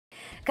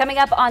Coming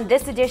up on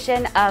this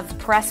edition of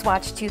Press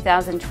Watch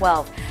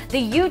 2012, the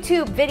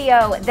YouTube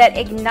video that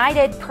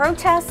ignited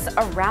protests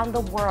around the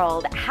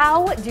world.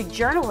 How do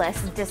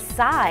journalists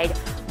decide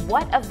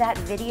what of that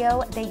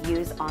video they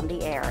use on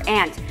the air?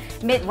 And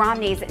Mitt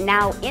Romney's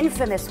now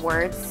infamous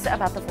words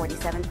about the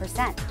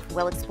 47%.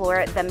 We'll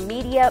explore the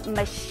media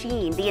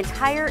machine, the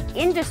entire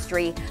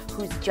industry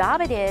whose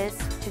job it is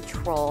to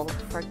troll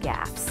for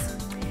gaffes.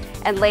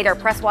 And later,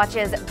 Press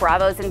Watch's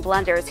bravos and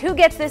blunders. Who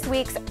gets this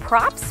week's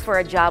props for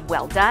a job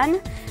well done,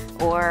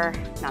 or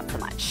not so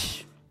much?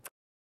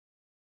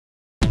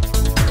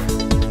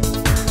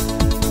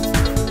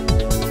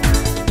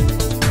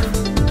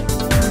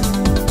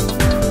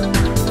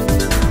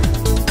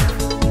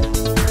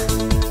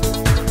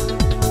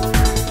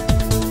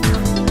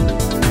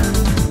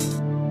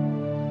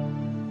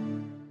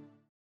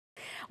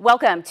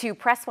 Welcome to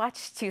Press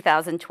Watch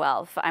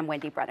 2012. I'm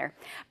Wendy Brunner.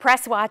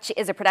 Press Watch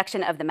is a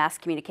production of the Mass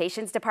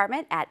Communications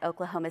Department at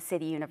Oklahoma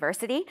City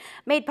University,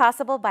 made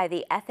possible by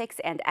the Ethics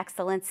and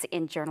Excellence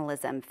in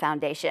Journalism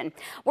Foundation.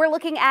 We're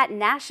looking at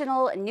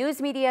national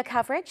news media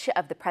coverage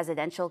of the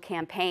presidential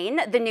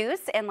campaign, the news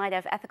in light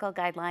of ethical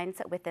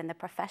guidelines within the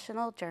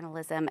professional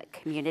journalism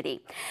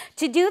community.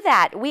 To do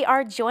that, we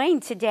are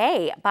joined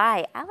today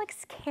by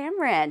Alex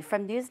Cameron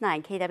from News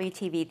 9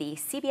 KWTV, the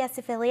CBS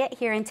affiliate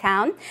here in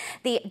town,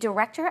 the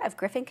director of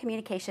Griffin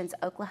Communications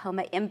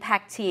Oklahoma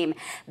Impact Team.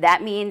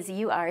 That means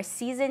you are a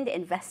seasoned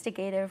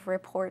investigative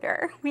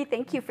reporter. We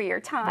thank you for your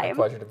time. My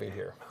pleasure to be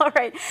here. All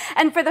right.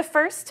 And for the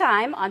first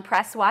time on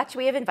Press Watch,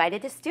 we have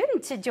invited a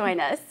student to join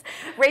us.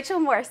 Rachel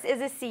Morse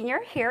is a senior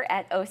here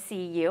at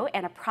OCU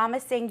and a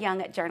promising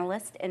young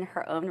journalist in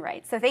her own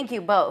right. So thank you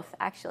both,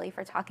 actually,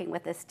 for talking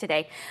with us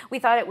today. We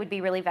thought it would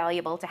be really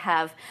valuable to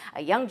have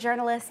a young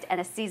journalist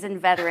and a seasoned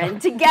veteran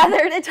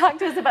together to talk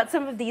to us about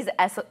some of these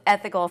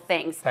ethical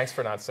things. Thanks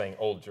for not saying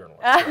old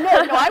journalist.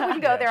 No, I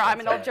wouldn't go there.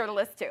 I'm an old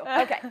journalist too.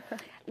 Okay.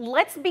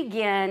 Let's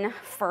begin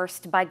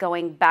first by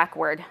going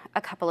backward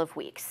a couple of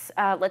weeks.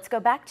 Let's go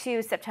back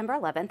to September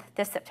 11th,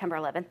 this September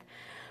 11th,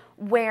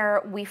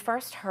 where we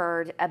first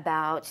heard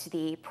about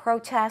the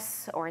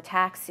protests or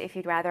attacks, if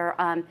you'd rather,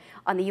 on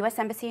the U.S.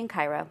 Embassy in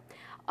Cairo,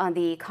 on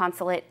the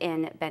consulate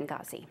in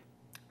Benghazi.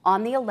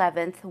 On the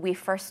 11th, we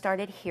first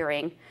started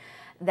hearing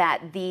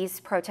that these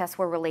protests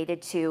were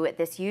related to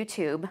this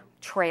YouTube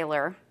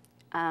trailer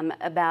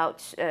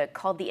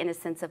called The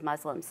Innocence of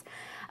Muslims.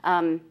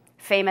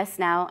 Famous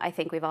now, I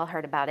think we've all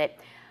heard about it.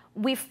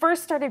 We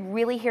first started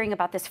really hearing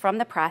about this from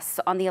the press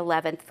on the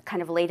 11th,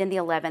 kind of late in the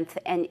 11th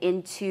and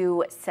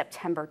into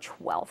September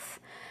 12th.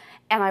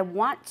 And I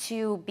want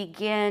to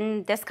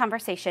begin this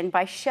conversation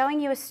by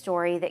showing you a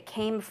story that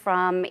came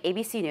from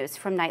ABC News,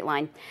 from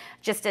Nightline.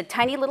 Just a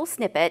tiny little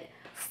snippet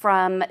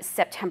from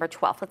September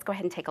 12th. Let's go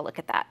ahead and take a look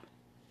at that.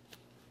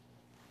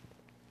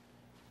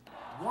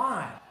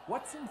 Why?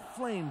 What's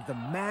inflamed the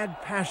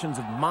mad passions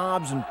of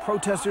mobs and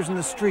protesters in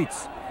the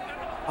streets?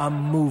 A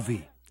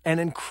movie. An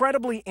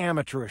incredibly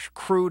amateurish,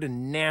 crude,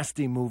 and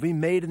nasty movie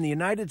made in the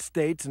United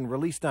States and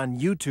released on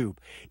YouTube.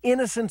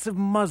 Innocence of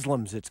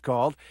Muslims, it's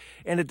called.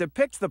 And it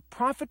depicts the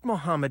Prophet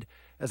Muhammad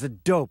as a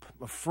dope,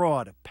 a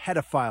fraud, a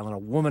pedophile, and a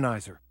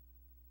womanizer.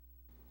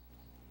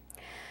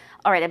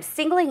 All right, I'm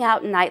singling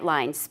out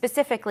Nightline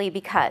specifically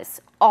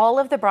because all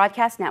of the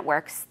broadcast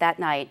networks that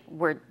night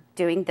were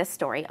doing this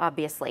story,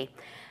 obviously.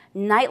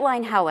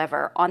 Nightline,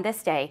 however, on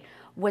this day,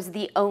 was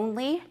the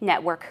only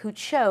network who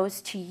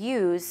chose to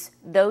use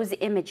those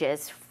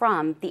images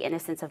from The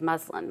Innocence of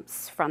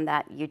Muslims, from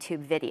that YouTube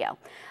video.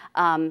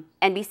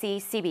 NBC,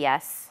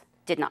 CBS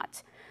did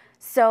not.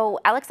 So,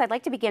 Alex, I'd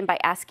like to begin by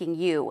asking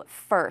you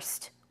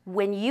first,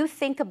 when you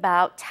think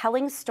about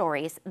telling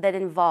stories that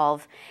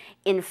involve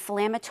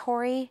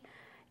inflammatory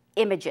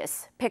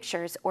images,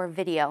 pictures, or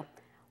video,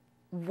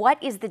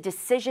 what is the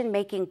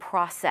decision-making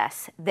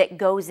process that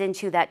goes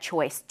into that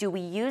choice? Do we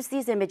use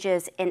these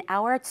images in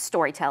our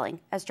storytelling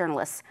as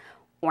journalists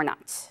or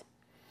not?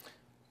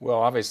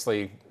 Well,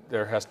 obviously,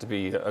 there has to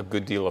be a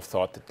good deal of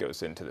thought that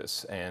goes into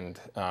this,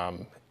 and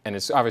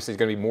it's obviously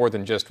going to be more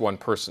than just one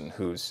person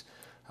who's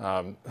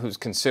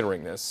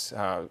considering this.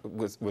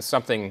 With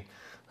something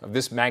of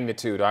this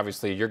magnitude,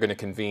 obviously, you're going to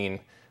convene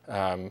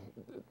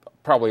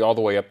probably all the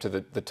way up to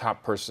the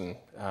top person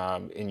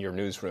in your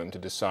newsroom to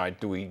decide,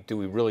 do we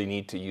really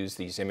need to use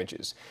these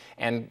images?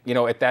 And you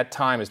know, at that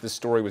time, as this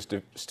story was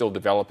still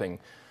developing,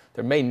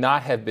 there may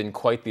not have been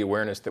quite the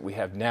awareness that we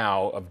have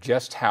now of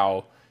just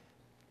how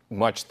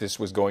much this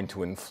was going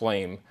to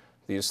inflame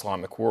the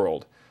Islamic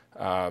world.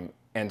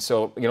 And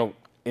so, you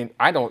know,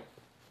 I don't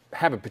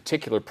have a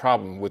particular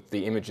problem with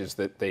the images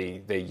that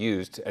they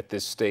used at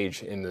this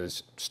stage in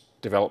the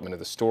development of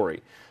the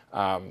story.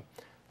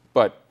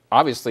 But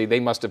obviously, they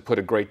must have put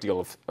a great deal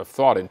of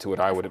thought into it,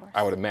 I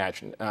would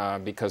imagine,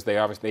 because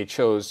they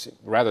chose,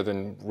 rather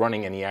than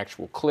running any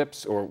actual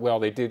clips, or, well,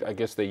 they did, I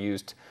guess they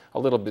used a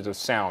little bit of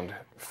sound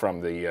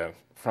from the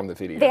from the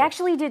video? They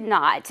actually did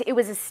not. It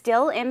was a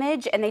still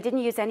image, and they didn't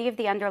use any of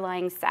the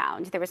underlying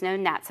sound. There was no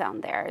nat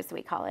sound there, as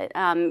we call it.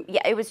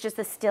 Yeah, it was just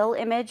a still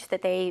image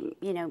that they,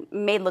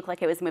 made look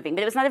like it was moving.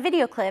 But it was not a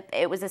video clip.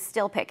 It was a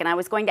still pic. And I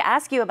was going to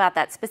ask you about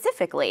that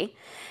specifically.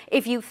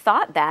 If you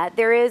thought that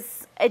there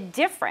is a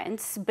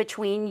difference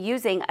between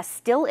using a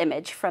still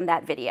image from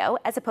that video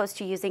as opposed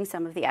to using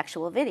some of the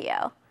actual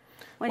video.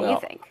 What do you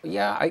think?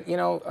 Yeah,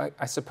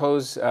 I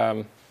suppose.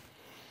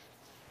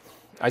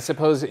 I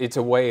suppose it's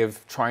a way of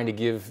trying to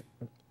give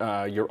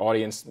your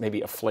audience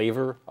maybe a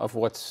flavor of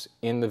what's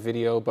in the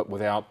video, but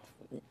without,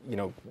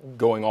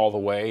 going all the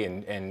way,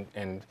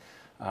 and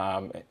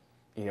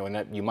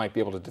that you might be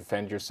able to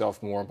defend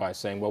yourself more by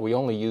saying, well, we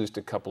only used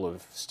a couple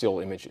of still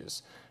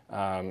images,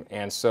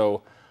 and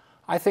so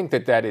I think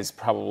that is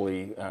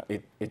probably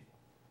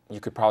you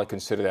could probably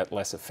consider that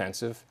less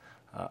offensive.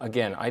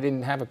 Again, I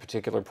didn't have a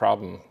particular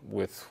problem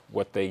with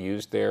what they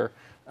used there.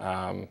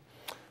 What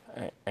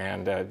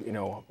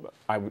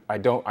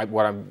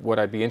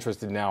I'd be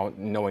interested in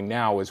knowing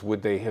now is,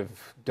 would they have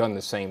done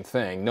the same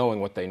thing,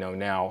 knowing what they know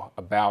now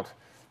about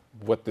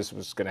what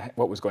was going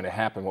to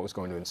happen, what was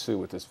going to ensue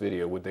with this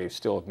video? Would they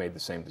still have made the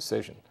same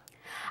decision?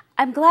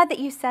 I'm glad that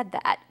you said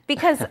that,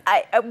 because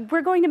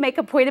we're going to make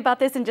a point about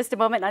this in just a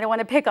moment, and I don't want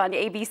to pick on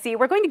ABC.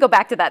 We're going to go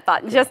back to that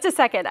thought in just a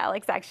second,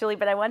 Alex, actually,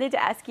 but I wanted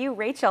to ask you,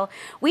 Rachel,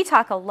 we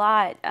talk a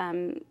lot,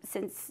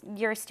 since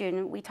you're a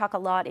student, we talk a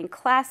lot in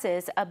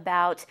classes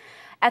about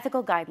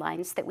ethical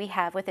guidelines that we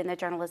have within the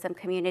journalism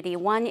community.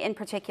 One in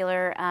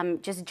particular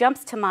just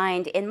jumps to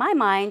mind, in my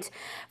mind,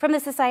 from the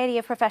Society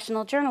of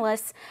Professional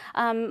Journalists,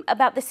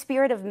 about the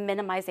spirit of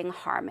minimizing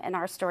harm in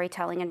our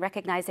storytelling and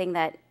recognizing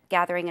that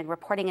gathering and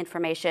reporting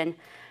information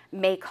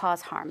may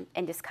cause harm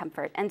and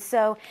discomfort. And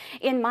so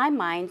in my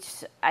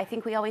mind, I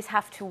think we always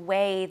have to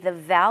weigh the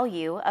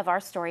value of our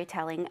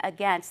storytelling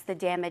against the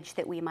damage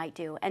that we might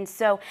do. And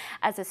so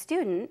as a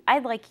student,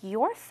 I'd like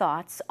your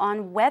thoughts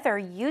on whether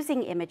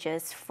using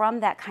images from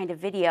that kind of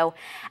video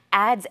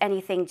adds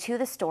anything to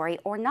the story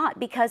or not.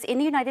 Because in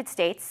the United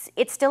States,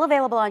 it's still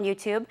available on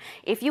YouTube.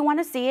 If you want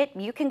to see it,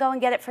 you can go and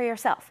get it for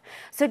yourself.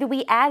 So do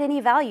we add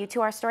any value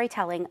to our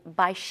storytelling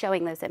by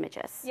showing those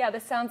images? Yeah,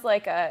 this sounds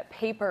like a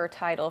paper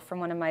title from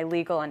one of my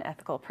legal and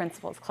ethical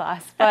principles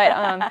class.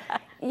 But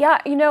yeah,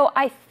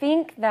 I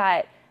think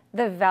that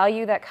the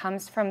value that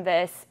comes from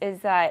this is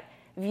that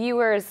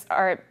there's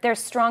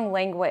strong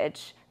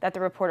language that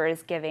the reporter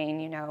is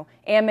giving,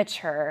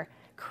 amateur,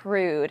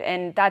 crude,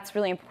 and that's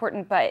really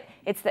important, but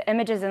it's the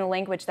images and the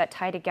language that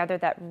tie together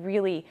that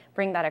really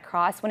bring that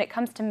across. When it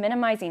comes to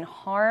minimizing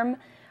harm,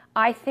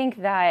 I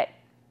think that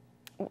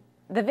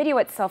the video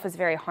itself is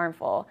very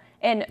harmful.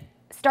 And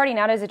starting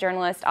out as a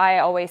journalist, I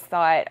always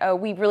thought, oh,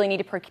 we really need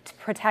to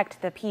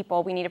protect the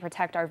people. We need to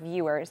protect our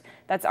viewers.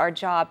 That's our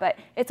job. But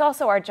it's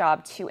also our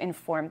job to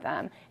inform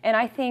them. And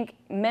I think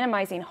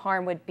minimizing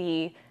harm would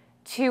be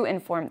to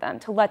inform them,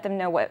 to let them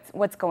know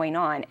what's going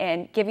on,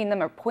 and giving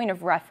them a point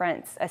of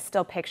reference, a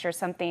still picture,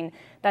 something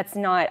that's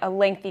not a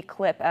lengthy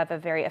clip of a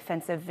very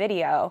offensive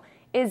video,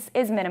 is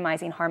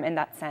minimizing harm in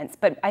that sense.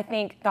 But I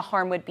think the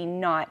harm would be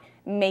not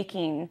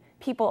making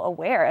people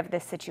aware of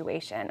this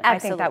situation. Absolutely. I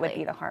think that would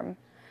be the harm.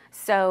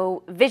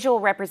 So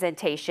visual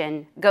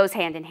representation goes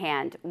hand in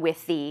hand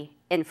with the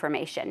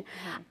information.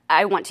 Mm-hmm.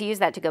 I want to use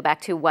that to go back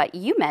to what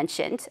you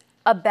mentioned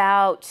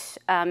about,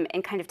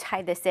 and kind of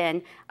tie this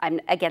in.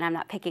 I'm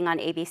not picking on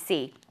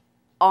ABC.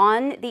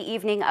 On the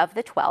evening of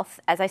the 12th,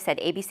 as I said,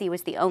 ABC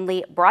was the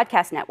only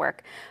broadcast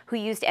network who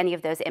used any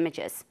of those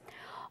images.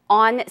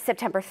 On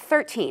September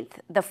 13th,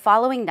 the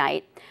following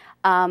night,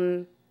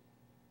 none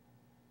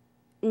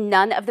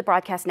of the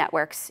broadcast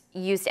networks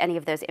used any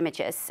of those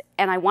images.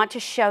 And I want to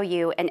show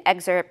you an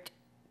excerpt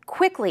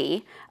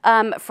quickly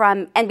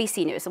from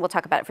NBC News, and we'll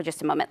talk about it for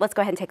just a moment. Let's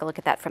go ahead and take a look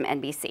at that from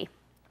NBC.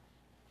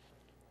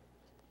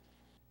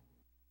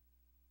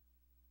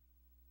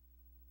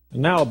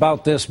 Now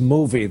about this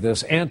movie,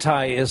 this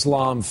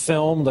anti-Islam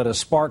film that has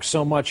sparked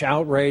so much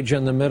outrage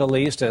in the Middle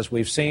East, as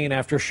we've seen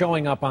after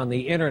showing up on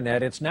the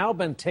internet. It's now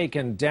been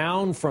taken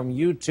down from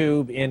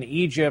YouTube in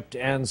Egypt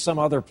and some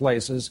other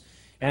places,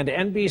 and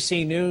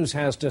NBC News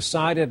has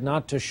decided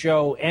not to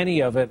show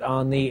any of it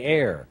on the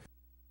air.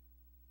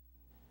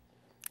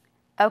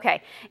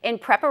 Okay, in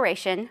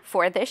preparation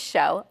for this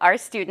show, our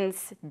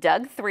students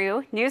dug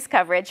through news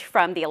coverage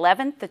from the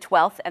 11th, the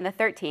 12th, and the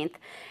 13th.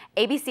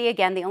 ABC,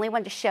 again, the only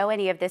one to show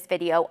any of this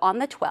video on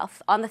the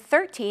 12th. On the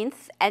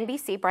 13th,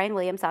 NBC, Brian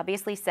Williams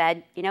obviously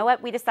said, you know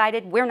what, we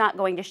decided we're not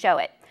going to show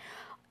it.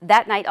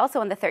 That night, also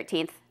on the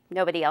 13th,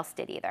 nobody else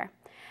did either.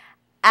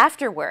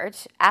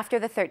 Afterwards, after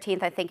the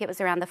 13th, I think it was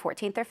around the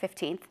 14th or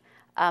 15th,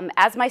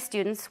 as my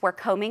students were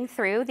combing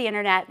through the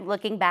internet,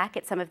 looking back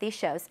at some of these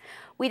shows,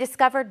 we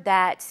discovered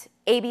that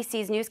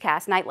ABC's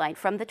newscast, Nightline,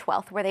 from the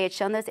 12th, where they had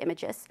shown those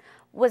images,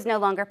 was no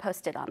longer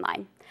posted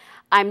online.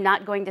 I'm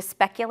not going to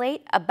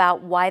speculate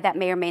about why that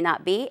may or may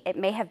not be. It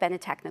may have been a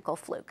technical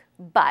fluke.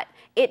 But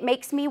it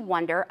makes me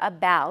wonder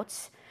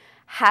about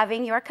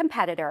having your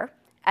competitor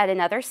at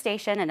another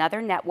station,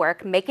 another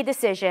network, make a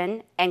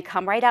decision and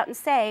come right out and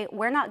say,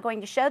 we're not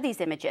going to show these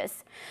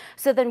images.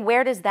 So then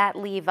where does that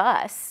leave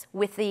us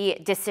with the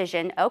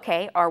decision,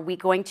 okay, are we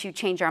going to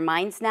change our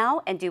minds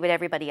now and do what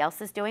everybody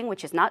else is doing,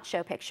 which is not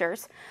show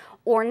pictures,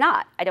 or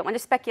not? I don't want to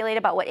speculate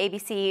about what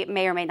ABC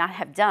may or may not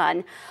have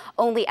done,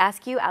 only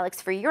ask you,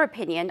 Alex, for your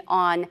opinion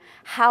on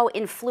how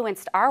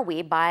influenced are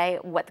we by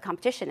what the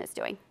competition is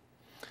doing?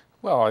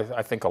 Well,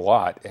 I think a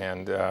lot,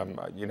 and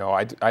you know,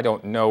 I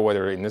don't know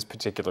whether in this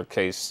particular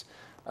case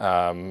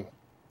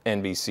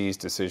NBC's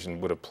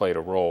decision would have played a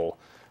role.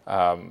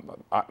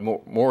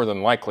 More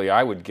than likely,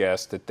 I would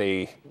guess that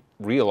they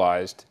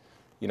realized,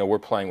 you know, we're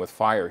playing with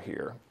fire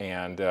here,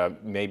 and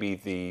maybe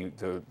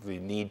the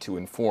need to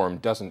inform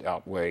doesn't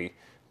outweigh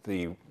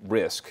the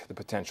risk, the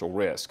potential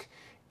risk,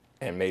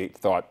 and they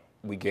thought,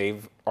 we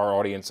gave our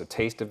audience a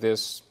taste of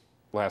this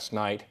last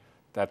night,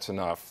 that's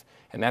enough.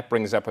 And that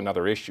brings up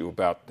another issue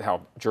about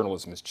how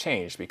journalism has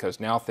changed, because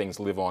now things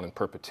live on in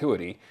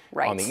perpetuity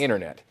on the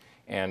internet.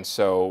 And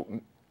so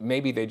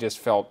maybe they just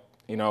felt,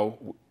 you know,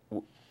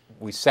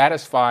 we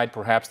satisfied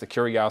perhaps the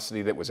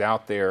curiosity that was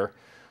out there.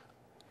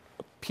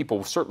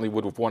 People certainly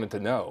would have wanted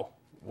to know,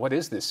 what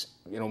is this?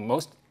 You know,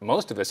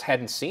 most of us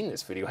hadn't seen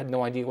this video, had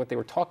no idea what they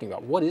were talking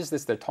about. What is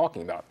this they're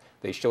talking about?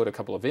 They showed a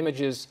couple of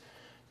images.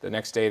 The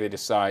next day they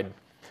decide,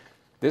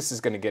 this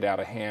is going to get out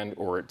of hand,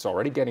 or it's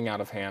already getting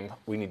out of hand,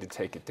 we need to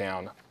take it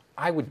down.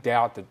 I would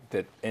doubt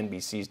that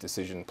NBC's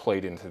decision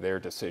played into their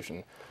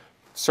decision.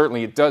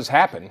 Certainly it does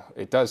happen.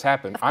 It does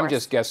happen. I'm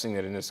just guessing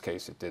that in this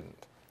case it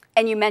didn't.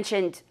 And you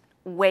mentioned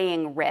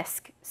weighing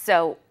risk.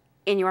 So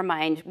in your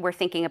mind, we're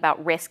thinking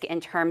about risk in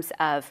terms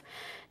of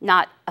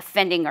not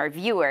offending our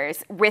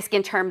viewers, risk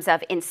in terms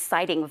of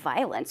inciting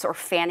violence or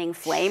fanning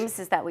flames.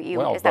 Is that what you,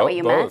 well, is that what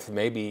you meant? Both.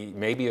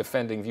 Maybe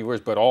offending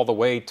viewers, but all the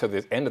way to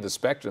the end of the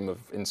spectrum of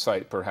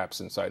perhaps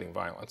inciting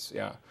violence.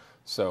 Yeah.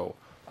 So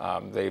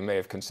they may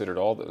have considered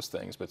all those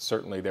things, but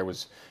certainly there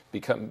was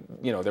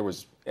there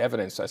was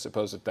evidence, I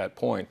suppose, at that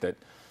point that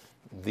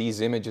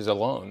these images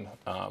alone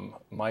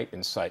might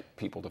incite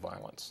people to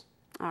violence.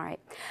 All right.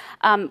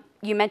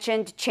 You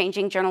mentioned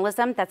changing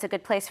journalism. That's a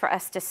good place for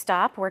us to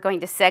stop. We're going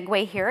to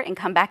segue here and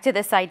come back to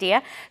this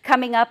idea.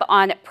 Coming up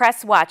on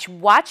Press Watch,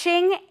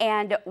 watching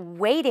and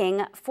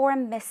waiting for a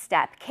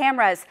misstep.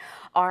 Cameras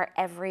are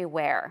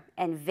everywhere,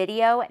 and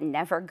video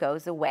never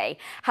goes away.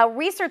 How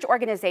research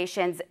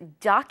organizations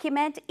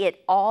document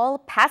it all,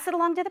 pass it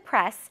along to the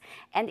press,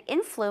 and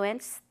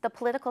influence the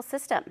political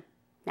system.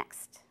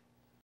 Next.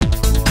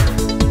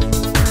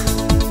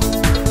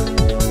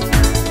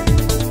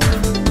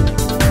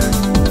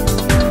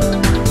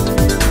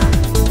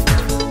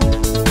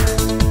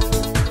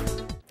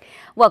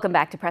 Welcome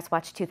back to Press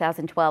Watch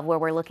 2012, where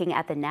we're looking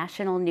at the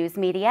national news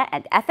media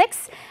and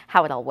ethics,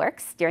 how it all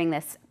works during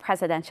this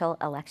presidential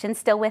election.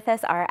 Still with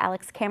us are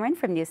Alex Cameron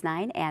from News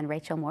 9 and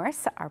Rachel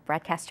Morris, our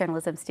broadcast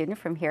journalism student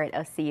from here at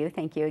OCU.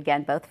 Thank you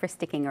again both for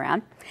sticking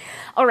around.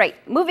 All right,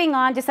 moving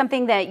on to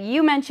something that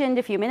you mentioned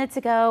a few minutes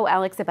ago,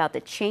 Alex, about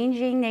the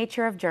changing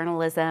nature of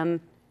journalism.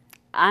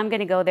 I'm going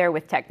to go there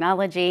with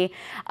technology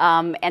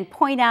and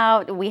point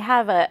out we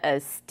have a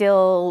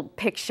still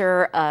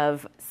picture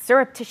of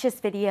surreptitious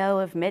video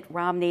of Mitt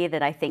Romney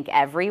that I think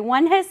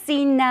everyone has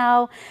seen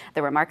now.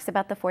 The remarks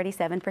about the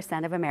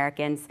 47% of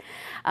Americans.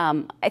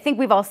 I think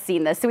we've all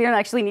seen this, so we don't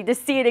actually need to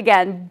see it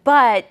again.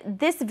 But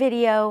this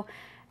video,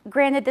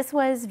 granted, this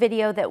was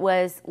video that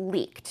was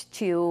leaked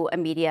to a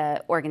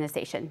media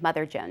organization,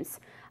 Mother Jones.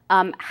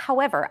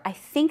 However, I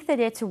think that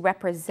it's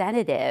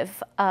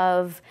representative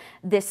of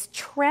this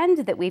trend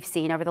that we've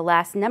seen over the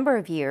last number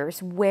of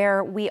years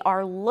where we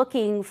are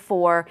looking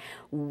for,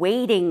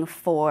 waiting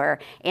for,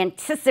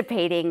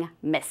 anticipating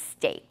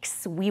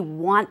mistakes. We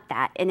want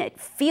that, and it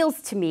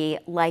feels to me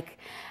like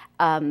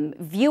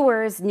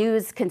viewers,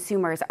 news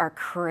consumers are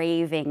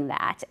craving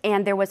that.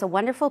 And there was a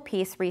wonderful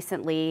piece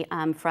recently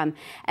from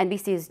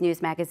NBC's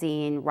news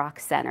magazine, Rock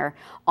Center,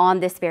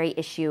 on this very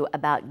issue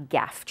about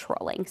gaffe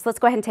trolling. So let's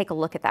go ahead and take a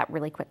look at that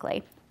really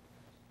quickly.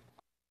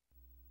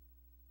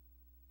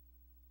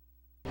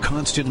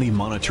 Constantly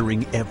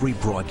monitoring every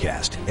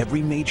broadcast,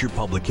 every major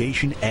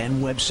publication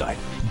and website,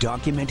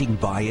 documenting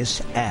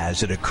bias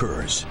as it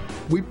occurs.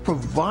 We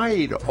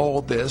provide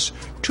all this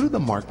to the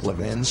Mark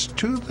Levins,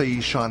 to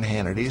the Sean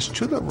Hannitys,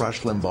 to the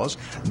Rush Limbaughs.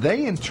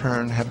 They, in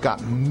turn, have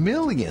got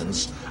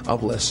millions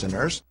of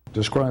listeners.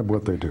 Describe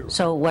what they do.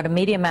 So what a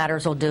Media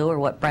Matters will do, or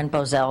what Brent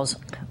Bozell's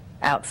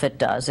outfit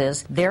does,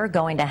 is they're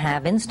going to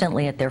have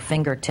instantly at their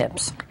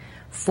fingertips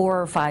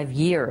 4 or 5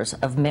 years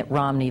of Mitt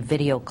Romney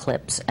video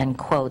clips and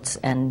quotes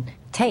and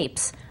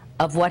tapes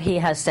of what he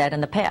has said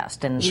in the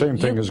past. And same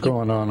thing is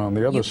going on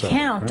the other side. You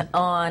count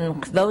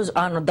on those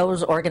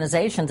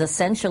organizations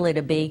essentially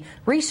to be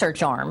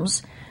research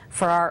arms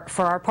for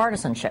our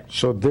partisanship.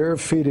 So they're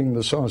feeding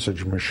the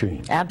sausage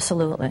machine.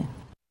 Absolutely.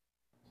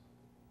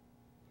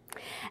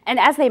 And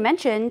as they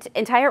mentioned,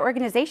 entire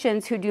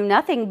organizations who do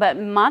nothing but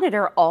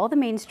monitor all the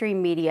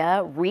mainstream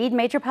media, read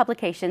major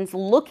publications,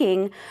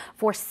 looking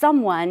for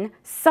someone,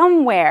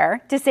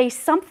 somewhere, to say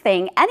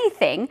something,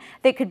 anything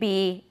that could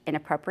be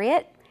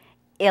inappropriate,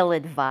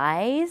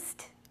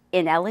 ill-advised,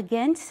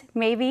 inelegant,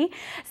 maybe.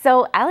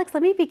 So, Alex,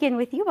 let me begin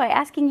with you by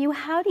asking you,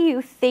 how do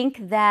you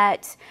think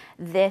that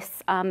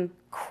this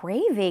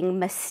craving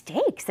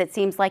mistakes, it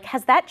seems like,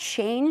 has that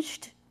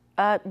changed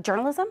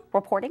journalism,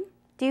 reporting,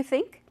 do you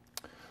think?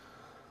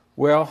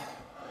 Well,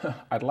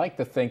 I'd like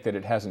to think that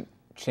it hasn't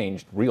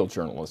changed real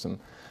journalism,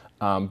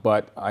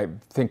 but I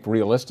think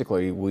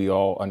realistically we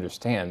all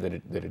understand that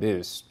it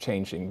is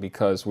changing,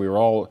 because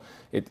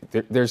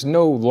there's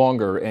no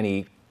longer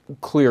any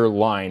clear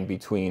line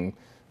between,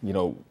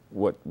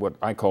 what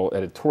I call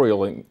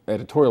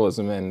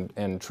editorialism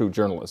and true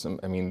journalism.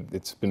 I mean,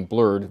 it's been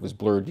blurred. It was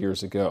blurred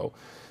years ago.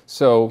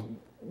 So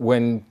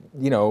when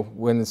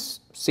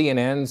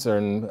CNNs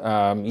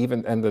and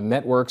even the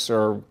networks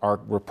are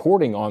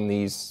reporting on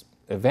these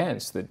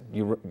events that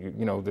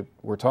that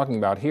we're talking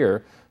about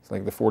here, it's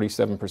like the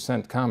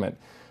 47% comment.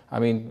 I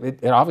mean,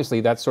 it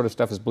obviously that sort of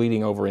stuff is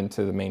bleeding over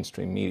into the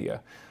mainstream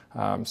media.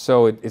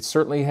 So it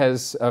certainly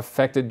has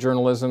affected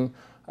journalism,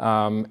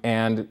 but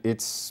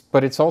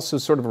it's also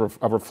sort of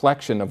a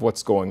reflection of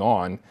what's going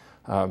on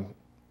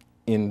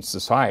in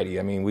society.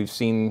 I mean, we've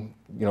seen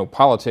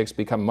politics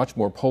become much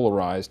more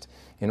polarized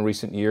in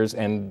recent years,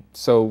 and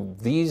so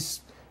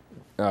these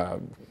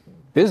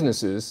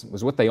businesses,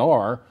 was what they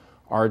are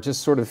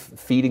just sort of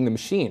feeding the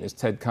machine, as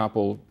Ted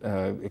Koppel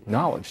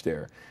acknowledged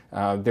there.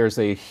 There's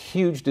a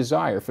huge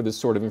desire for this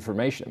sort of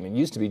information. I mean, it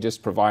used to be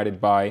just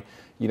provided by,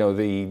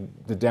 the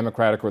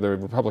Democratic or the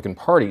Republican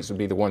parties would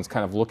be the ones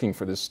kind of looking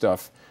for this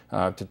stuff,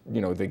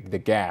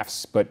 the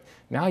gaffes. But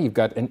now you've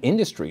got an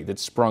industry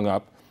that's sprung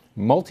up,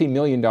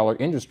 multi-million-dollar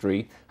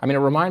industry. I mean, it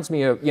reminds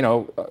me of,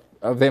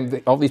 of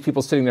them, all these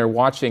people sitting there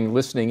watching,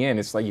 listening in.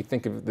 It's like you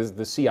think of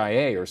the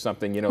CIA or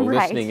something, right.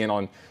 listening in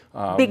on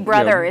Big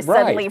Brother is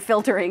suddenly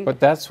filtering. But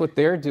that's what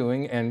they're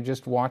doing, and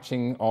just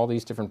watching all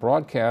these different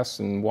broadcasts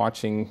and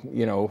watching,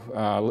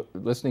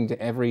 listening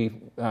to every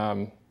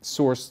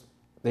source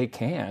they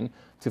can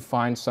to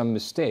find some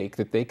mistake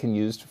that they can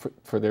use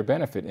for their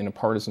benefit in a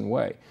partisan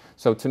way.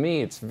 So to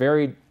me, it's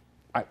very,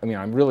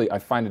 I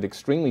find it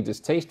extremely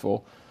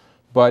distasteful,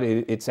 but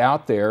it's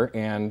out there,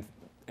 and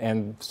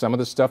some of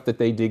the stuff that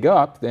they dig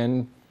up,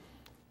 then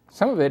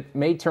some of it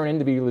may turn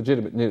into be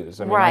legitimate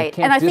news. I mean, right, I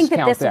can't and I think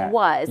that this that.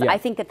 was. Yeah. I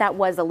think that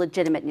was a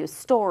legitimate news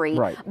story,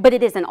 right. But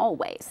it isn't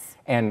always.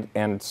 And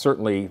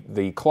certainly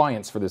the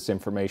clients for this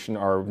information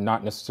are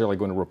not necessarily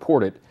going to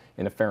report it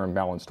in a fair and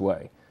balanced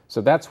way. So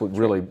that's what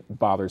really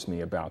bothers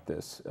me about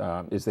this,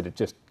 is that it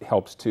just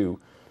helps to,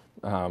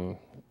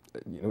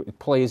 it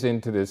plays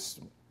into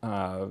this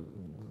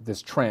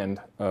this trend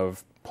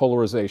of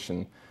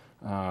polarization,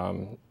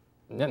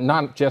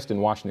 not just in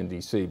Washington,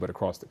 D.C., but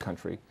across the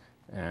country.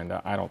 And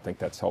I don't think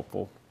that's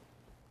helpful.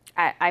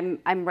 I'm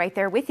right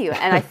there with you,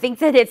 and I think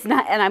that it's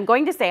not. And I'm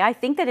going to say I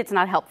think that it's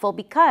not helpful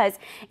because,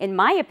 in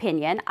my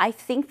opinion, I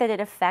think that it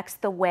affects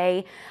the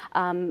way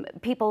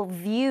people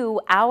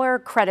view our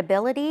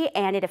credibility,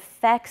 and it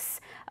affects,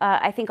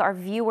 I think, our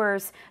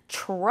viewers'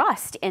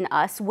 trust in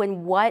us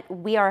when what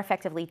we are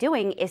effectively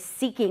doing is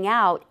seeking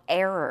out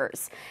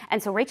errors.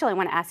 And so, Rachel, I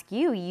want to ask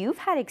you. You've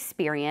had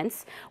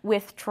experience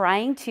with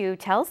trying to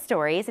tell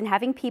stories and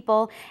having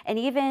people, and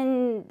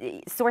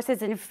even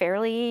sources in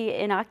fairly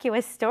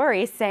innocuous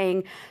stories, saying,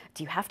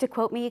 do you have to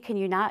quote me? Can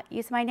you not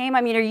use my name?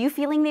 I mean, are you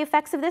feeling the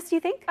effects of this, do you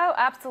think? Oh,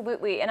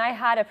 absolutely. And I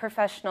had a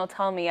professional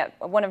tell me at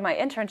one of my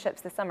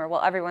internships this summer,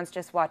 well, everyone's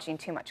just watching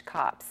too much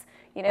Cops.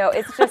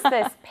 It's just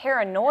this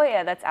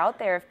paranoia that's out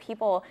there of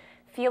people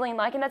feeling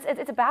like, and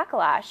it's a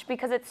backlash,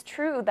 because it's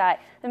true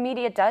that the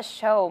media does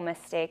show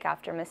mistake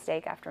after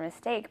mistake after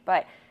mistake,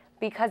 but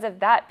because of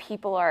that,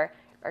 people are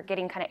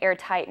getting kind of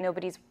airtight.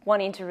 Nobody's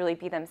wanting to really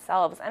be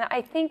themselves. And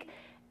I think,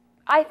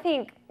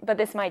 but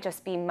this might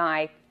just be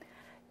my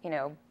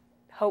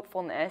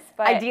hopefulness,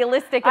 but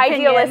idealistic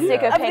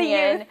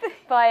opinion.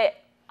 But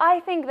I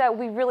think that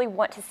we really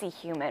want to see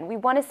human. We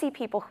want to see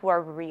people who are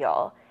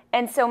real.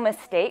 And so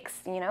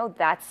mistakes,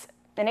 that's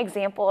an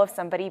example of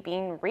somebody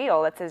being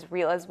real. That's as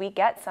real as we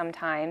get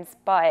sometimes.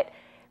 But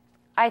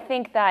I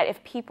think that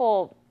if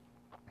people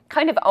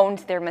kind of owned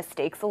their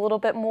mistakes a little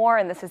bit more,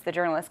 and this is the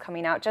journalist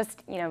coming out,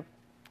 just,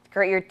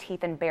 grit your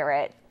teeth and bear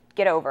it.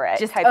 Get over it.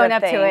 Just own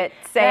up to it.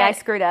 Say, I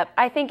screwed up.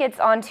 I think it's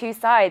on two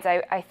sides.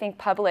 I think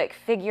public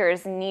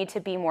figures need to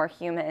be more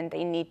human.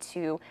 They need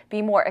to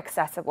be more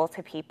accessible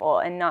to people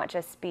and not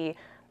just be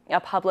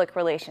a public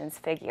relations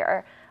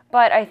figure.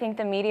 But I think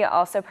the media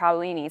also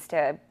probably needs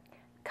to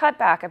cut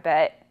back a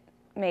bit,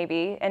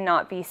 maybe, and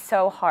not be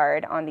so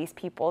hard on these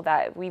people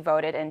that we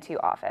voted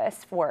into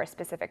office for a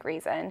specific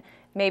reason.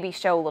 Maybe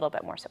show a little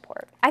bit more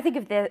support. I think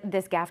of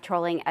this gaffe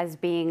trolling as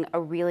being a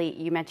really,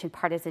 you mentioned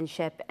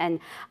partisanship,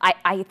 and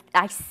I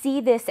see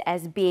this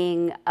as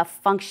being a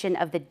function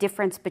of the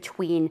difference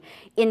between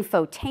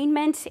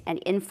infotainment and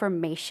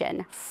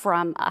information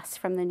from us,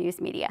 from the news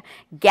media.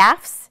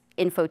 Gaffes,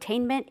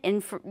 infotainment,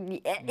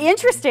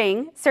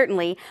 interesting,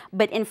 certainly,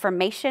 but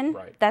information,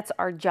 right. That's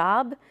our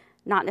job,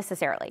 not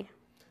necessarily.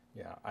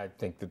 Yeah, I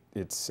think that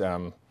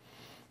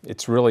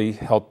it's really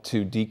helped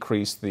to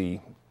decrease the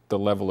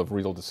level of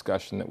real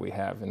discussion that we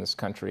have in this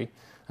country.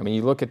 I mean,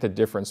 you look at the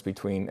difference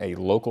between a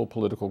local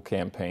political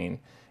campaign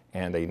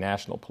and a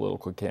national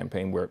political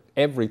campaign where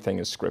everything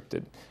is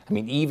scripted. I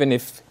mean, even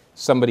if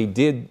somebody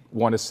did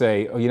want to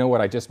say, oh, you know what,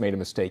 I just made a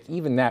mistake,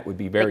 even that would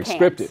be very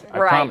scripted,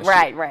 I promise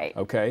you. Right.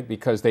 Okay,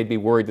 because they'd be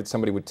worried that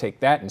somebody would take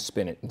that and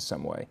spin it in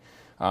some way.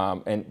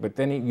 But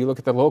then you look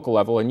at the local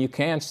level, and you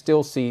can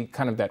still see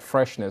kind of that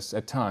freshness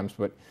at times,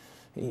 but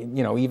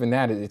you know, even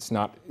that, it's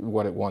not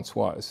what it once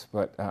was.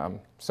 But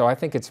so I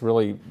think it's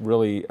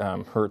really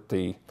hurt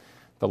the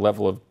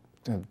level of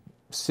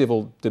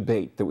civil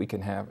debate that we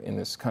can have in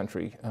this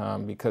country,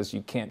 because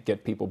you can't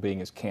get people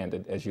being as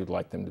candid as you'd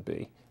like them to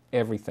be.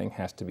 Everything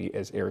has to be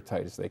as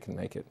airtight as they can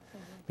make it,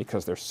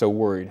 because they're so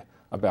worried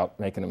about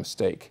making a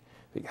mistake,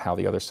 how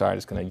the other side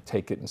is going to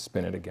take it and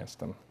spin it against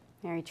them.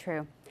 Very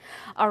true.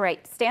 All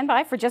right, stand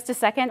by for just a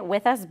second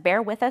with us.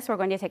 Bear with us. We're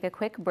going to take a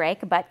quick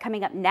break. But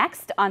coming up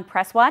next on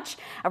Press Watch,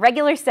 a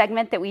regular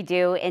segment that we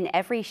do in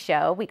every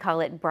show. We call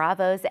it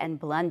Bravos and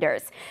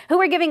Blunders.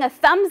 Who are giving a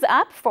thumbs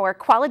up for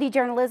quality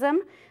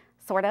journalism,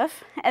 sort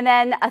of, and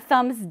then a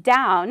thumbs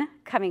down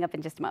coming up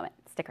in just a moment.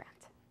 Stick around.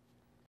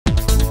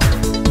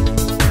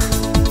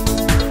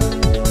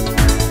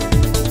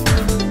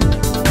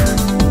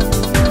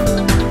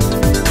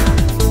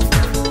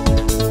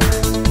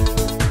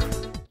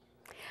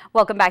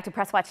 Welcome back to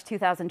Press Watch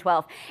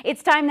 2012.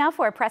 It's time now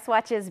for Press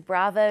Watch's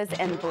Bravos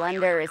and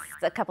Blunders.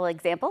 A couple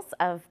examples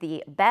of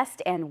the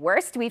best and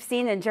worst we've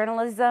seen in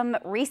journalism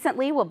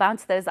recently. We'll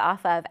bounce those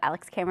off of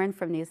Alex Cameron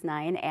from News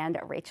 9 and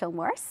Rachel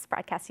Morse,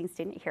 broadcasting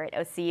student here at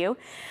OCU.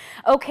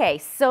 Okay,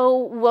 so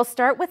we'll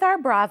start with our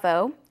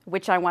Bravo,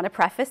 which I want to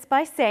preface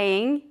by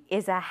saying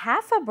is a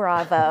half a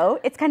bravo.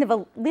 It's kind of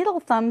a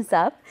little thumbs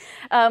up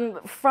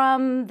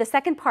from the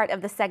second part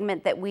of the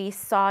segment that we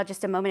saw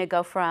just a moment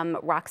ago from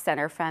Rock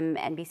Center, from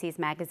NBC's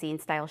magazine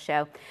style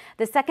show.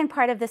 The second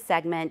part of the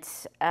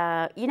segment,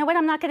 you know what,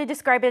 I'm not going to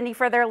describe it any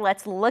further.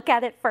 Let's look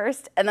at it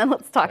first, and then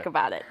let's talk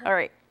about it. All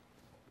right.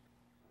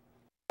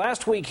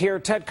 Last week here,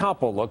 Ted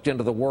Koppel looked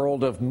into the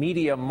world of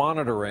media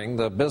monitoring,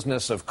 the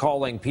business of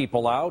calling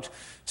people out.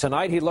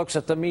 Tonight, he looks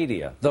at the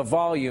media, the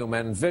volume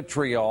and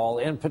vitriol,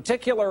 in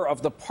particular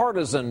of the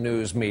partisan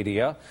news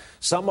media,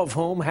 some of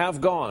whom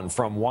have gone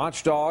from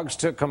watchdogs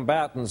to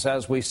combatants,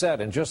 as we said,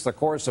 in just the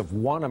course of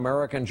one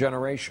American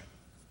generation.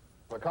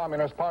 The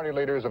Communist Party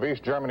leaders of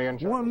East Germany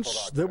and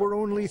Once there were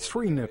only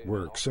 3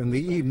 networks, and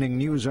the evening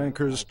news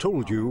anchors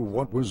told you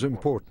what was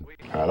important.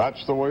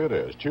 That's the way it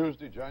is.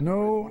 Tuesday, January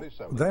No,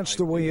 27th, that's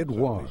the way it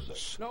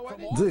was.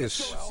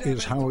 This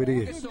is how it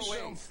is.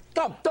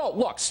 Don't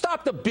look.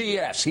 Stop the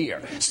BS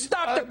here.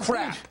 Stop the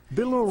crap.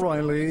 Bill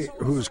O'Reilly,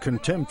 whose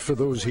contempt for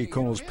those he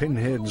calls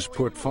pinheads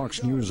put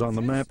Fox News on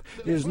the map,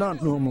 is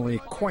not normally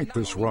quite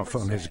this rough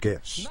on his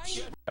guests.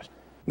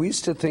 We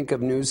used to think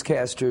of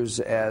newscasters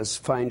as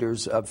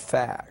finders of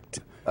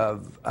fact,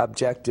 of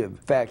objective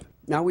fact.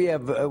 Now we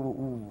have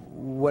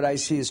what I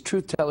see as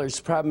truth tellers.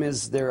 The problem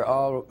is they're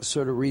all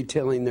sort of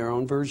retelling their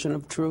own version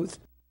of truth.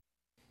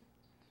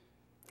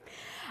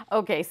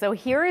 Okay, so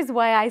here is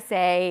why I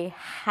say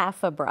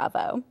half a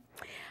bravo.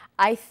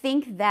 I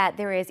think that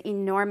there is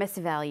enormous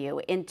value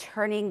in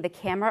turning the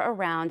camera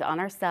around on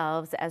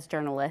ourselves as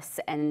journalists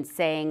and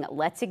saying,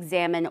 let's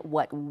examine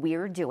what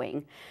we're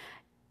doing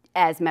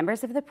as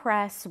members of the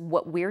press,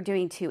 what we're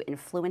doing to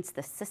influence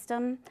the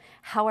system,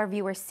 how our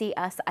viewers see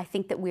us. I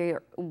think that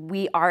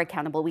we are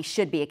accountable. We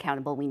should be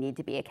accountable. We need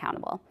to be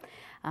accountable.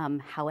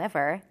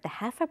 However, the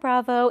half a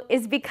bravo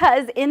is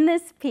because in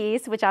this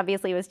piece, which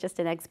obviously was just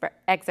an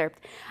excerpt,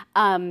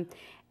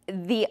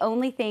 the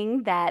only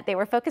thing that they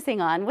were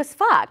focusing on was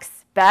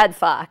Fox. Bad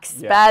Fox.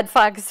 Yeah. Bad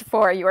Fox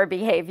for your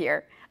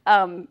behavior.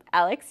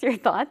 Alex, your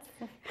thoughts?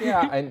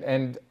 Yeah,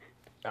 and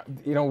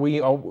you know, we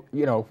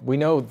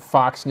know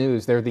Fox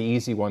News, they're the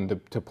easy one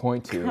to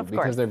point to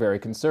because they're very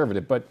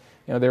conservative. But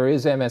you know, there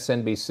is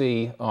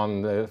MSNBC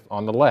on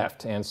the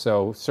left, and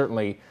so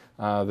certainly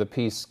the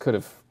piece could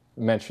have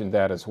mentioned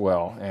that as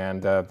well.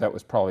 And that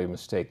was probably a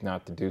mistake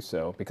not to do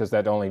so, because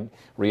that only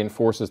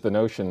reinforces the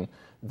notion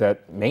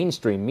that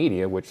mainstream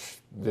media, which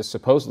this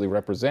supposedly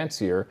represents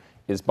here,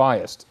 is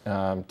biased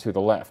to the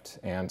left.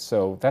 And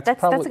so that's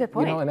probably a good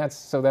point. You know, and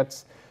that's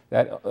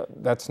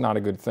not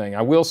a good thing.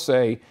 I will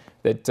say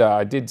that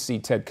I did see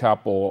Ted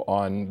Koppel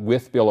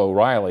with Bill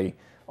O'Reilly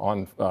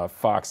on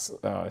Fox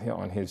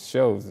on his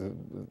show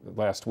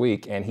last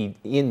week, and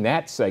in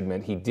that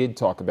segment he did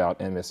talk about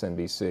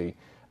MSNBC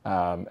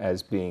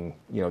as being,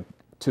 you know,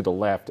 to the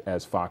left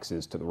as Fox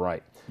is to the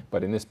right.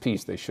 But in this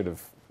piece, they should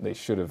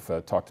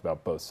have talked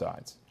about both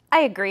sides.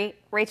 I agree.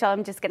 Rachel,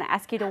 I'm just going to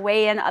ask you to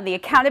weigh in on the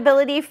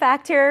accountability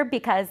factor,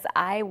 because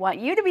I want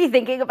you to be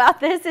thinking about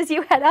this as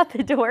you head out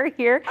the door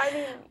here. I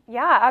mean,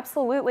 yeah,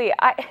 absolutely.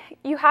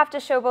 You have to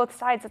show both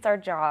sides. It's our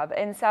job.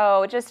 And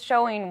so just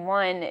showing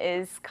one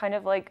is kind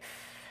of like,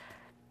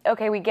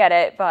 okay, we get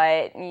it,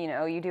 but, you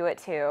know, you do it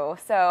too.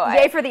 So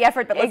yay for the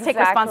effort, but let's take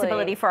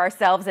responsibility for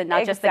ourselves and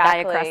not just the guy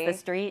across the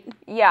street.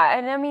 Yeah,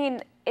 and I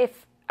mean,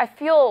 I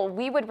feel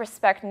we would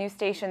respect news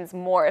stations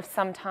more if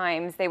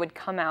sometimes they would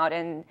come out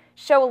and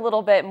show a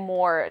little bit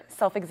more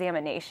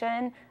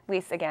self-examination. At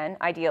least, again,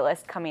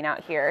 idealist coming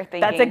out here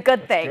thinking that's a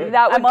good thing. Good.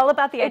 I'm all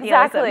about the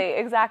idealism.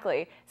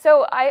 Exactly.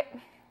 So I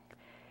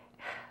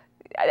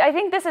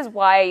think this is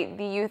why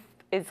the youth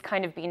is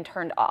kind of being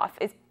turned off.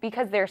 It's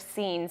because they're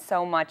seeing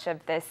so much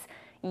of this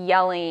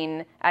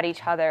yelling at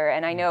each other.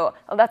 And I know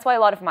that's why a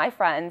lot of my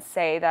friends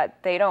say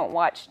that they don't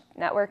watch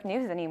network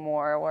news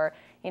anymore or,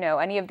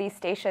 any of these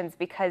stations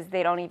because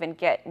they don't even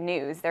get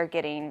news. They're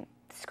getting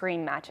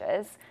screen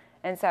matches.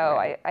 And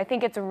so I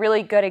think it's a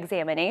really good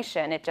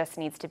examination. It just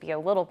needs to be a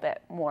little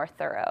bit more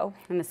thorough.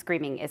 And the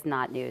screaming is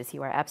not news.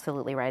 You are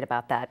absolutely right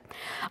about that.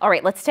 All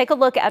right, let's take a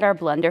look at our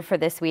blunder for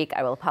this week.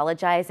 I will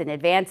apologize in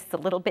advance. It's a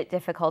little bit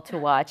difficult to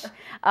watch.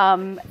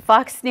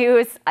 Fox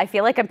News, I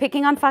feel like I'm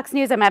picking on Fox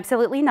News. I'm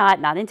absolutely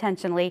not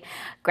intentionally.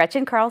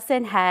 Gretchen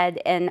Carlson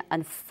had an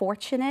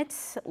unfortunate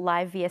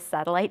live via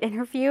satellite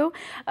interview.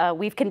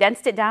 We've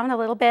condensed it down a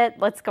little bit.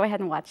 Let's go ahead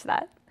and watch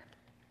that.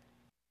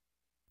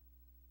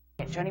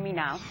 Joining me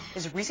now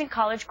is a recent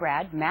college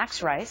grad,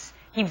 Max Rice.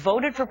 He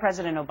voted for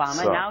President Obama.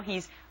 So. Now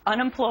he's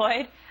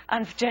unemployed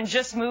and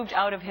just moved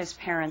out of his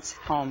parents'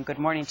 home. Good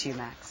morning to you,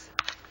 Max.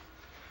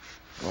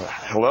 Well,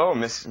 hello,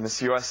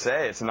 Miss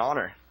USA. It's an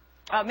honor.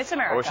 Miss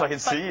America. I wish I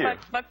could see you.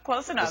 But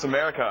close enough. Miss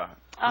America.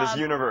 Miss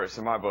Universe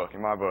in my book.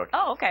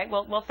 Oh, okay.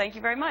 Well, thank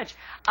you very much.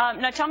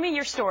 Now tell me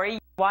your story.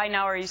 Why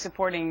now are you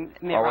supporting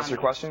Mitt Romney? What's your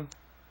question?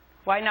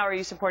 Why now are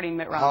you supporting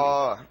Mitt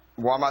Romney?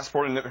 Why am I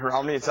supporting Mitt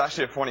Romney? It's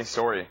actually a funny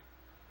story.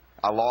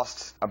 I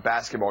lost a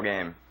basketball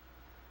game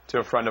to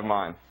a friend of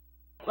mine.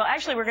 Well,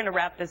 actually, we're going to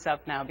wrap this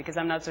up now because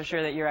I'm not so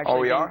sure that you're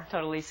actually being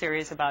totally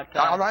serious about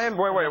I am.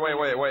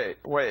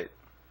 Wait.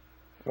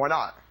 Why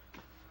not?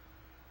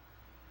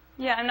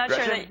 Yeah, I'm not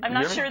Gretchen,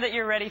 sure that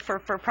you're ready for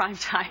prime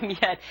time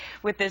yet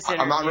with this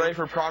interview. I'm not ready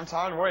for prime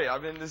time. Wait,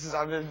 I've been.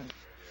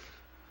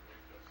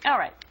 All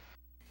right.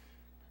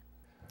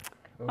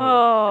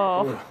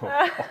 Oh.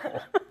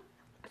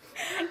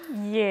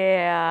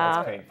 Yeah.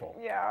 That's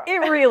painful. Yeah. It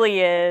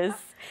really is.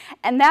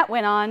 And that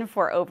went on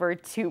for over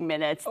 2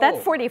 minutes.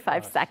 That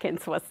 45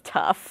 seconds was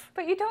tough.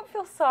 But you don't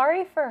feel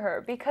sorry for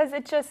her because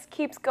it just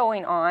keeps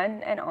going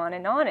on and on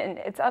and on. And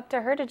it's up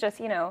to her to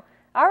just, all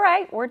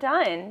right, we're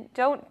done.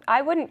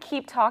 I wouldn't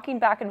keep talking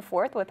back and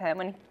forth with him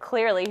when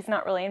clearly he's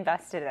not really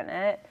invested in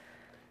it.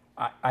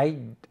 I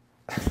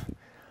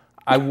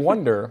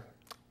wonder,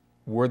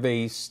 were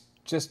they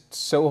just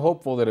so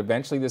hopeful that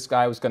eventually this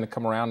guy was going to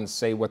come around and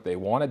say what they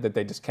wanted that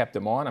they just kept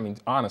him on? I mean,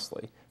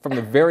 honestly, from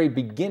the very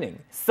beginning,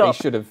 they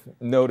should have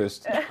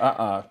noticed.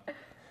 I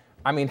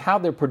mean, how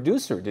their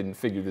producer didn't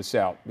figure this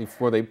out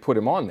before they put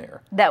him on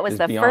there. That was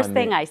the first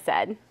thing I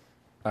said.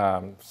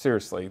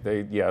 Seriously,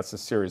 it's a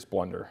serious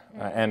blunder.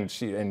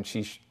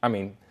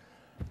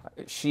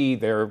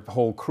 Their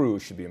whole crew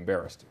should be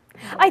embarrassed.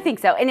 I think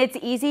so. And it's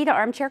easy to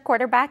armchair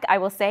quarterback. I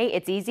will say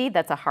it's easy.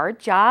 That's a hard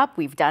job.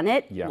 We've done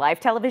it. Yeah. Live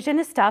television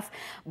is tough.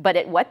 But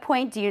at what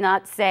point do you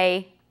not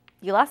say,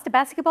 you lost a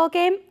basketball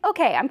game?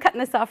 Okay, I'm cutting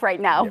this off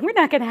right now. Yeah. We're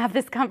not going to have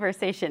this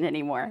conversation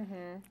anymore.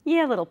 Mm-hmm.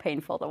 Yeah, a little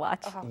painful to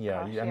watch. Oh,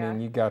 yeah,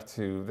 gosh,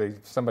 I mean,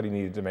 somebody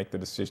needed to make the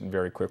decision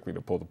very quickly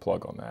to pull the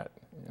plug on that.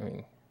 I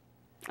mean.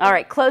 All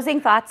right, closing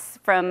thoughts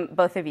from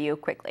both of you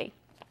quickly.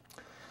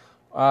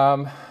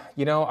 I want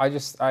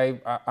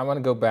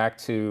to go back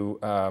to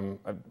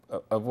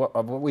of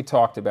what we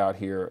talked about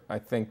here. I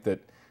think that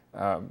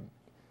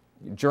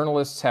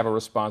journalists have a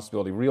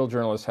responsibility, real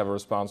journalists have a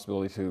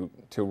responsibility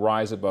to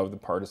rise above the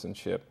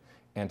partisanship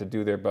and to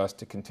do their best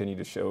to continue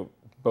to show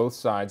both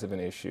sides of an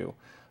issue.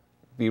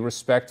 Be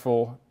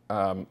respectful,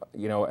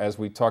 as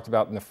we talked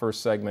about in the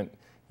first segment,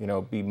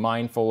 be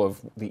mindful of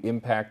the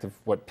impact of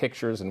what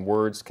pictures and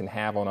words can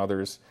have on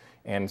others.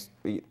 And,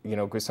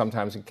 because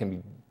sometimes it can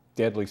be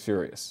deadly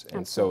serious.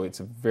 And so it's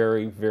a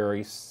very,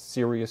 very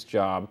serious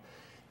job.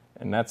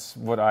 And that's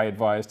what I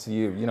advise to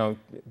you,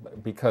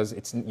 because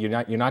you're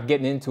not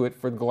getting into it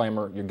for the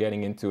glamour, you're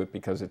getting into it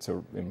because it's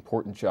an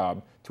important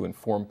job to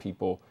inform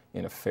people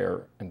in a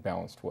fair and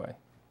balanced way.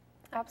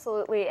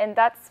 Absolutely, and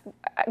that's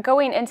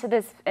going into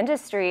this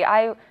industry,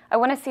 I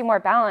want to see more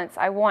balance.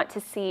 I want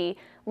to see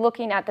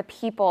looking at the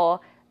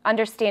people,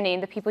 understanding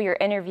the people you're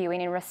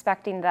interviewing and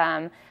respecting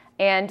them.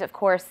 And of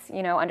course,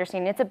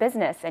 understanding it's a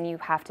business and you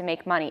have to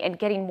make money and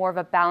getting more of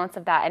a balance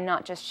of that and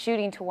not just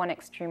shooting to one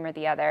extreme or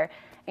the other.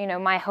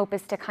 My hope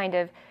is to kind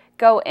of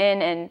go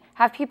in and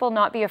have people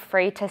not be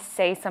afraid to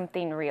say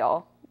something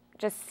real.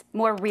 Just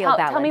more real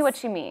balance. Tell me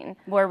what you mean.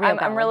 More real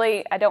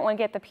balance. I don't want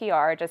to get the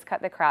PR, just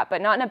cut the crap,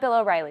 but not in a Bill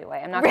O'Reilly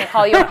way. I'm not going to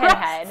call you a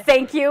pinhead.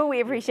 Thank you.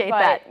 We appreciate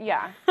that.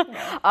 Yeah.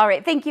 All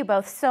right. Thank you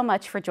both so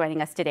much for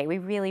joining us today. We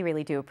really,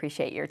 really do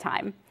appreciate your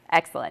time.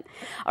 Excellent.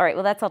 All right,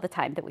 well, that's all the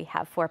time that we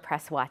have for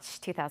Press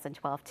Watch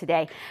 2012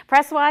 today.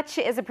 Press Watch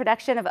is a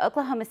production of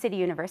Oklahoma City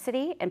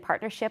University in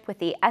partnership with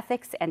the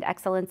Ethics and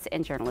Excellence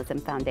in Journalism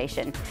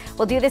Foundation.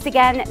 We'll do this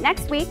again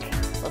next week.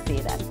 We'll see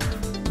you then.